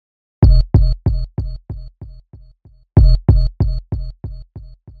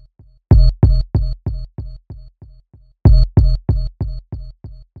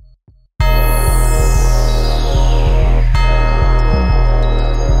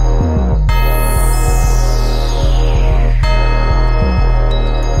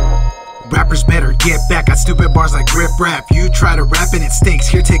get back. Got stupid bars like grip rap. You try to rap and it stinks.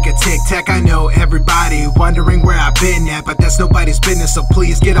 Here, take a tic tac. I know everybody wondering where I've been at, but that's nobody's business, so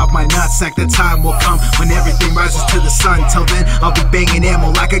please get off my nutsack. The time will come when everything rises to the sun. Till then, I'll be banging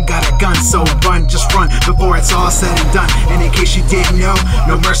ammo like I got a gun. So run, just run before it's all said and done. And in case you didn't know,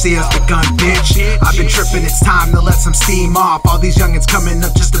 no mercy has begun, bitch. I've been tripping, it's time to let some steam off. All these youngins coming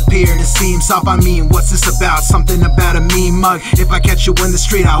up just appear to seem soft. I mean, what's this about? Something about a mean mug. If I catch you in the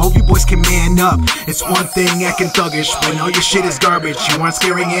street, I hope you boys can man up. It's one thing acting thuggish when all your shit is garbage. You aren't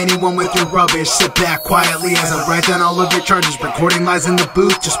scaring anyone with your rubbish. Sit back quietly as I write down all of your charges. Recording lies in the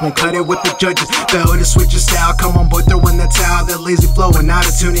booth, just won't cut it with the judges. Fail to switch your style, come on boy, throw in the towel. That lazy flow and out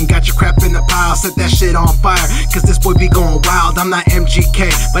of tuning, got your crap in the pile. Set that shit on fire, cause this boy be going wild. I'm not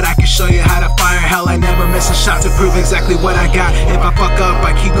MGK, but I can show you how to fire. Hell, I never miss a shot to prove exactly what I got. If I fuck up,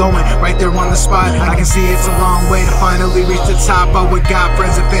 I keep going right there on the spot. I can see it's a long way to finally reach the top. But with God,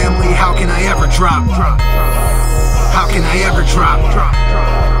 friends and family, how can I ever drop? How can I ever drop?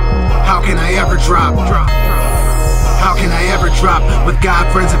 How can I ever drop? How can I ever drop? With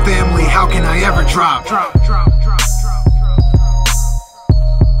God, friends and family, how can I ever drop?